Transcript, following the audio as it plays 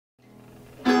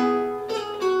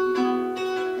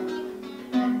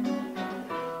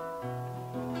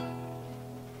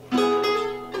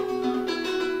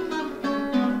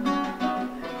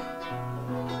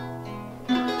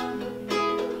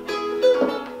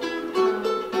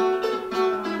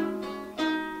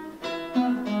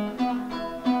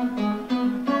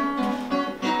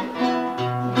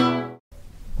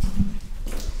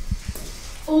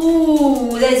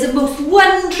there's a most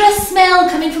wondrous smell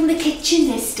coming from the kitchen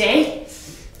this day.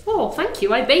 Oh, thank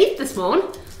you. I bathed this morning.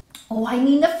 Oh, I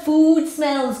mean the food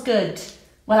smells good.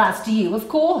 Well, as do you, of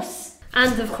course.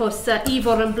 And of course,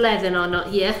 Ivor and Blevin are not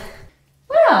here.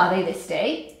 Where are they this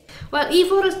day? Well,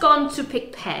 Ivor has gone to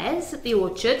pick pears at the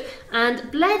orchard,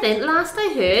 and Blevin, last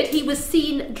I heard, he was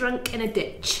seen drunk in a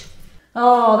ditch.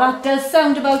 Oh, that does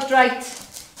sound about right.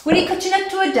 Were he cutting up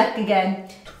to a duck again?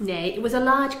 Nay, it was a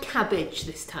large cabbage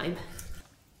this time.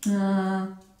 What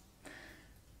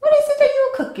is it that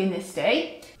you're cooking this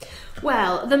day?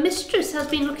 Well, the mistress has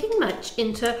been looking much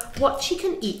into what she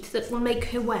can eat that will make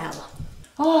her well.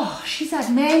 Oh, she's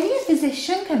had many a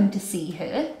physician come to see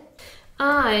her.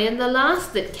 Aye, and the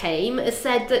last that came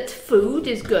said that food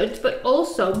is good, but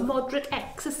also moderate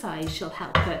exercise shall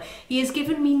help her. He has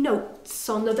given me notes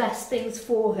on the best things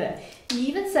for her. He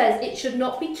even says it should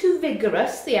not be too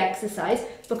vigorous, the exercise,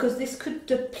 because this could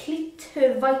deplete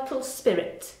her vital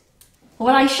spirit.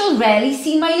 Well, I shall rarely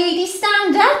see my lady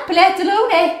stand up, let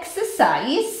alone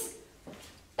exercise.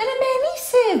 There are many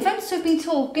servants who have been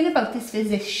talking about this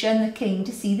physician that came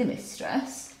to see the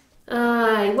mistress.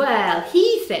 Aye, well,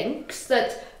 he thinks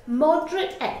that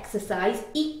moderate exercise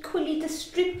equally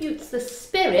distributes the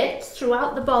spirit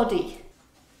throughout the body.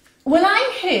 Well,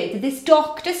 I heard that this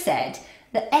doctor said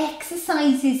that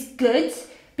exercise is good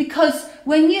because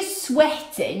when you're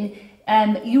sweating,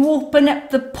 you open up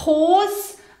the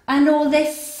pores and all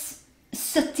this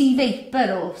sooty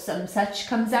vapour or some such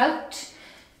comes out.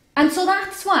 And so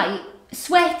that's why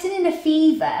sweating in a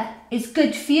fever is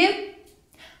good for you.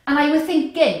 And I was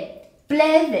thinking,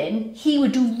 Blevin, he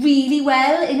would do really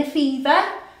well in a fever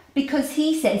because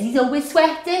he says he's always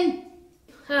sweating.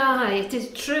 Aye, it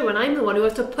is true, and I'm the one who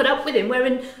has to put up with him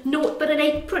wearing naught but an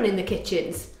apron in the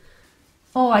kitchens.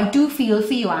 Oh, I do feel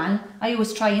for you, Anne. I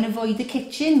always try and avoid the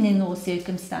kitchen in those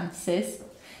circumstances.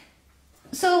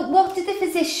 So what did the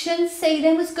physician say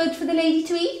then was good for the lady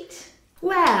to eat?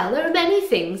 Well, there are many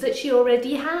things that she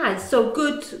already has. So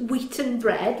good wheaten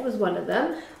bread was one of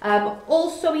them.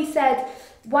 Also, he said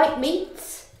white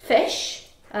meats, fish,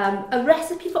 a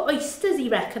recipe for oysters he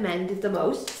recommended the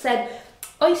most. Said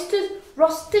oysters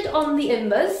roasted on the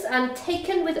embers and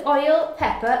taken with oil,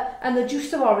 pepper and the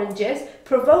juice of oranges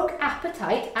provoke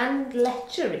appetite and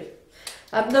lechery.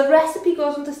 The recipe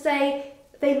goes on to say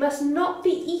they must not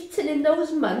be eaten in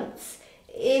those months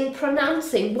in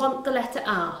pronouncing want the letter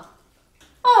R.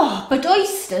 Oh, but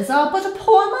oysters are but a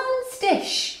poor man's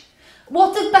dish.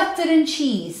 What of butter and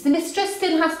cheese? The mistress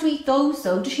still has to eat those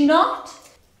though, does she not?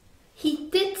 He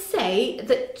did say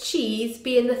that cheese,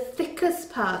 being the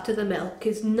thickest part of the milk,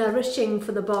 is nourishing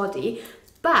for the body,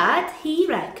 but he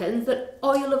reckons that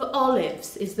oil of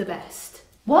olives is the best.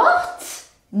 What?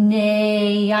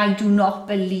 Nay, I do not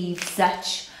believe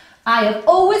such. I have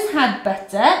always had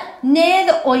butter, near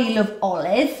the oil of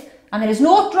olive, and there is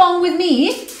naught wrong with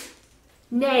me.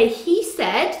 Nay, he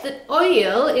said that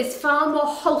oil is far more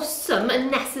wholesome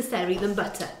and necessary than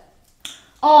butter.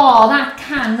 Oh, that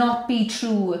cannot be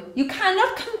true. You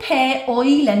cannot compare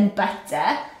oil and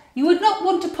butter. You would not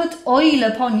want to put oil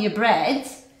upon your bread.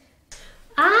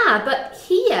 Ah, but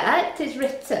here it is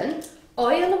written,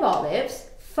 oil of olives,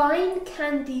 fine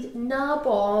candied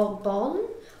narbonne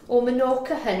or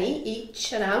Minorca honey,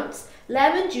 each an ounce,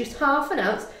 lemon juice half an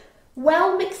ounce,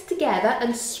 well mixed together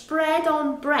and spread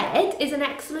on bread is an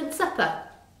excellent supper.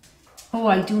 Oh,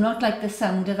 I do not like the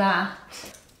sound of that.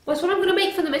 Well, that's what I'm going to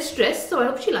make for the mistress, so I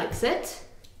hope she likes it.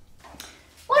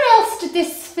 What else did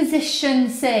this physician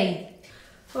say?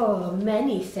 Oh,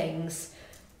 many things.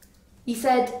 He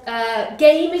said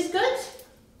game is good,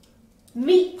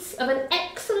 meats of an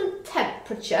excellent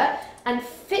temperature and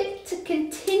fit to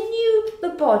continue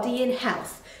the body in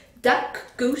health.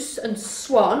 Duck, goose and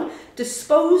swan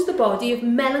dispose the body of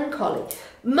melancholy.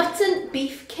 Mutton,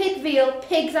 beef, kid, veal,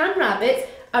 pigs and rabbits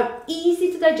are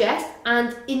easy to digest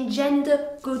and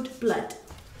engender good blood.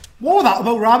 What was that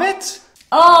about rabbits?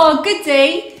 Oh, good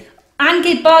day. Anne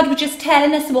Gibbard was just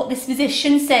telling us what this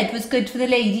physician said was good for the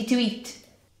lady to eat.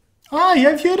 Aye,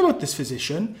 I've heard about this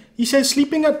physician. He says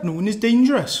sleeping at noon is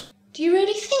dangerous. Do you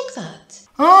really think that?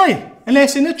 Aye,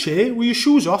 unless in a chair with your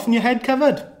shoes off and your head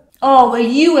covered. Oh, well,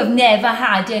 you have never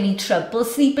had any trouble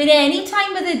sleeping any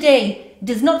time of the day. It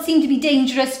does not seem to be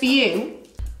dangerous for you.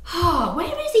 Ah, where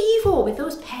is Ivor with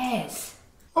those pears?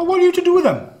 Oh, what are you to do with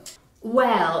them?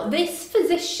 Well, this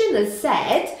physician has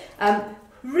said,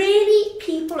 really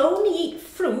people only eat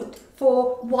fruit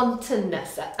for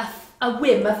wantonness, a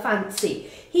whim, a fancy.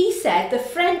 He said the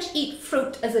French eat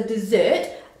fruit as a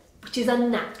dessert, which is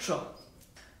unnatural.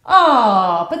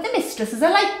 Oh, but the mistress is a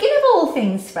liking of all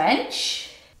things French.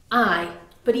 Aye,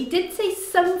 But he did say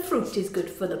some fruit is good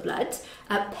for the blood.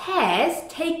 Pears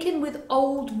taken with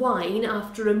old wine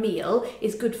after a meal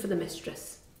is good for the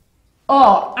mistress.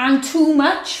 Oh, and too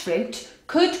much fruit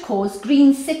could cause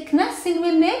green sickness in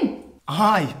women.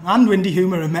 Aye, and windy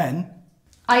humour in men.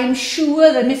 I am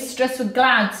sure the mistress were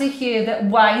glad to hear that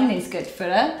wine is good for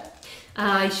her.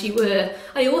 Aye, she were.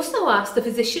 I also asked the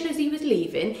physician as he was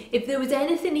leaving if there was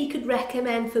anything he could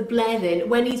recommend for Blevin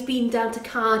when he's been down to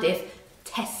Cardiff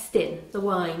testing the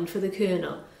wine for the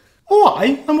Colonel. Oh,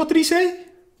 aye, and what did he say?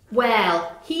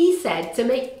 Well, he said to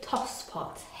make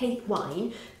tosspots hate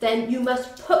wine, then you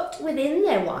must put within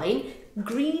their wine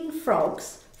green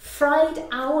frogs, fried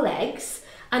owl eggs,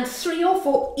 and 3 or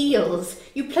 4 eels.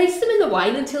 You place them in the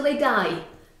wine until they die.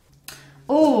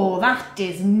 Oh, that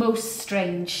is most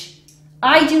strange.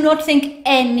 I do not think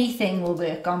anything will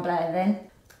work on Blevin.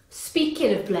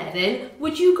 Speaking of Blevin,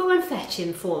 would you go and fetch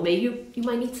him for me? You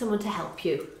might need someone to help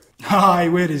you. Aye,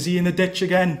 where is he? In the ditch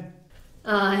again?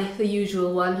 Aye, the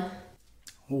usual one.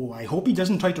 Oh, I hope he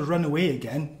doesn't try to run away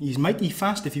again. He's mighty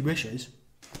fast if he wishes.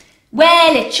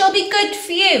 Well, it shall be good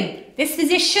for you. This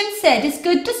physician said it's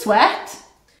good to sweat.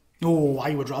 Oh,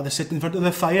 I would rather sit in front of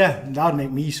the fire. That'd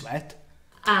make me sweat.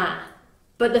 Ah,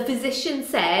 but the physician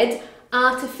said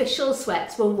artificial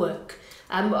sweats won't work.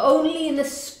 Only in the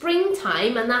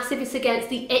springtime, and that's if it's against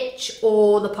the itch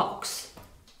or the pox.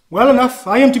 Well enough,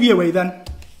 I am to be away then.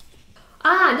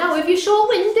 Ah, now if you're sure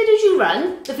winded as you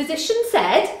run, the physician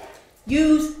said,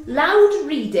 use loud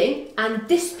reading and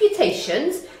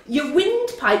disputations, your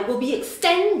windpipe will be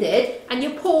extended and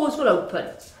your pores will open.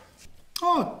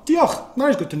 Oh, diolch, that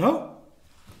is good to know.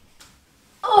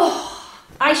 Oh,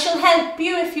 I shall help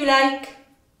you if you like.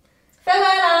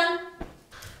 Farewell, Anne.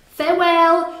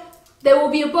 Farewell. There will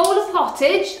be a bowl of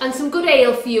pottage and some good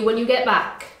ale for you when you get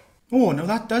back. Oh, now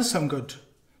that does sound good.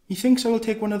 He thinks I will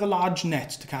take one of the large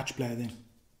nets to catch Blevin.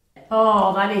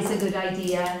 Oh, that is a good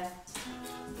idea.